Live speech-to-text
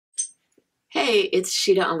Hey, it's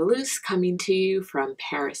Sheeta on the Loose coming to you from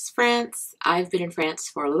Paris, France. I've been in France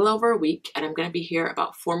for a little over a week and I'm going to be here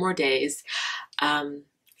about 4 more days. Um,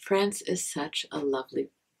 France is such a lovely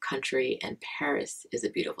country and Paris is a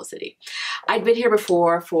beautiful city. I'd been here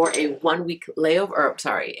before for a 1 week layover, or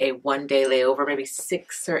sorry, a 1 day layover, maybe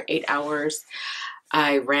 6 or 8 hours.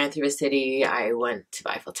 I ran through a city, I went to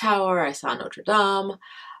the Eiffel Tower, I saw Notre Dame.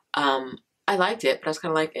 I liked it, but I was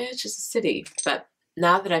kind of like, it's just a city. But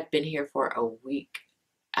now that I've been here for a week,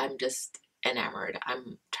 I'm just enamored.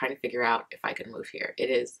 I'm trying to figure out if I can move here. It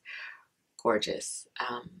is gorgeous.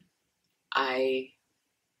 I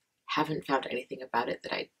haven't found anything about it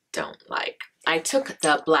that I don't like. I took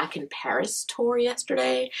the Black in Paris tour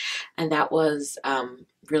yesterday, and that was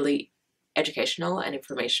really educational and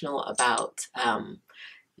informational about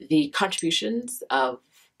the contributions of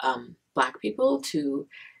Black people to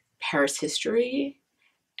Paris history.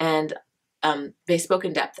 And they spoke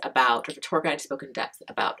in depth about, or the tour guide spoke in depth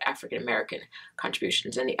about African American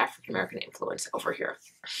contributions and the African American influence over here.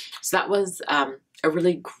 So that was a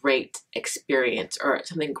really great experience, or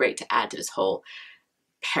something great to add to this whole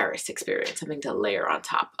Paris experience, something to layer on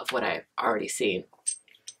top of what I've already seen.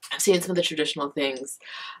 I've seen some of the traditional things,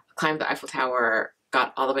 climbed the Eiffel Tower,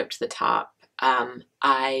 got all the way up to the top.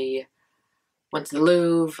 I went to the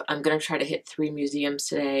Louvre. I'm going to try to hit 3 museums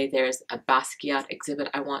today. There's a Basquiat exhibit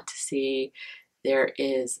I want to see. There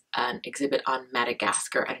is an exhibit on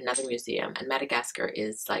Madagascar at another museum, and Madagascar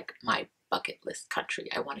is like my bucket list country.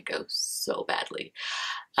 I want to go so badly,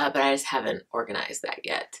 but I just haven't organized that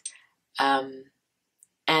yet.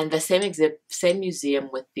 And the same museum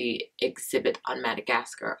with the exhibit on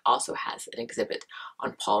Madagascar also has an exhibit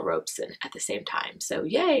on Paul Robeson at the same time. So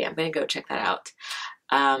yay, I'm going to go check that out.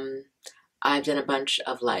 I've done a bunch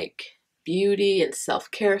of like beauty and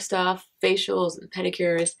self-care stuff, facials and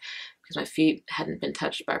pedicures, because my feet hadn't been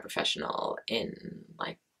touched by a professional in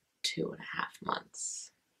like 2.5 months.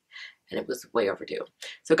 And it was way overdue.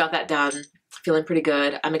 So got that done, feeling pretty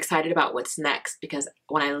good. I'm excited about what's next because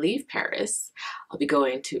when I leave Paris, I'll be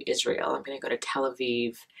going to Israel. I'm going to go to Tel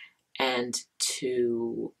Aviv and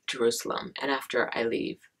to Jerusalem. And after I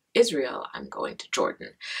leave Israel, I'm going to Jordan.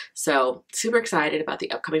 So super excited about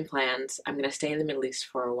the upcoming plans. I'm going to stay in the Middle East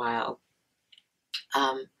for a while,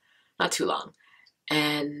 not too long.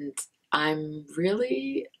 And I'm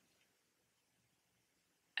really,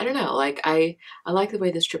 I don't know, like I like the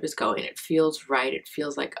way this trip is going. It feels right. It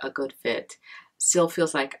feels like a good fit. Still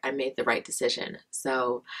feels like I made the right decision.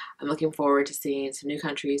 So I'm looking forward to seeing some new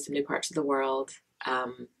countries, some new parts of the world.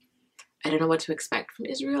 I don't know what to expect from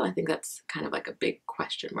Israel. I think that's kind of like a big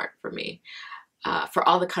question mark for me. For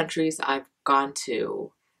all the countries I've gone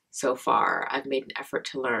to so far, I've made an effort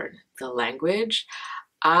to learn the language.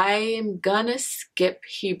 I'm gonna skip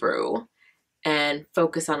Hebrew and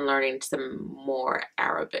focus on learning some more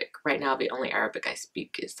Arabic. Right now, the only Arabic I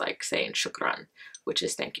speak is like saying shukran, which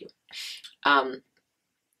is thank you. I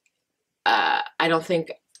don't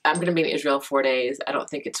think I'm going to be in Israel 4 days. I don't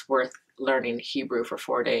think it's worth learning Hebrew for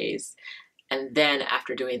 4 days. And then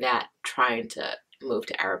after doing that, trying to move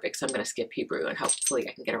to Arabic. So I'm going to skip Hebrew and hopefully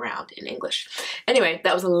I can get around in English. Anyway,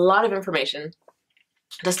 that was a lot of information.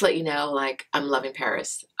 Just to let you know, like, I'm loving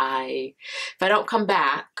Paris. If I don't come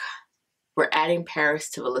back, we're adding Paris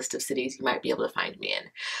to the list of cities you might be able to find me in.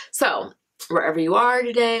 So wherever you are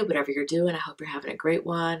today, whatever you're doing, I hope you're having a great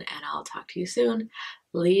one, and I'll talk to you soon.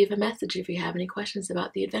 Leave a message if you have any questions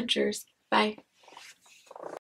about the adventures. Bye.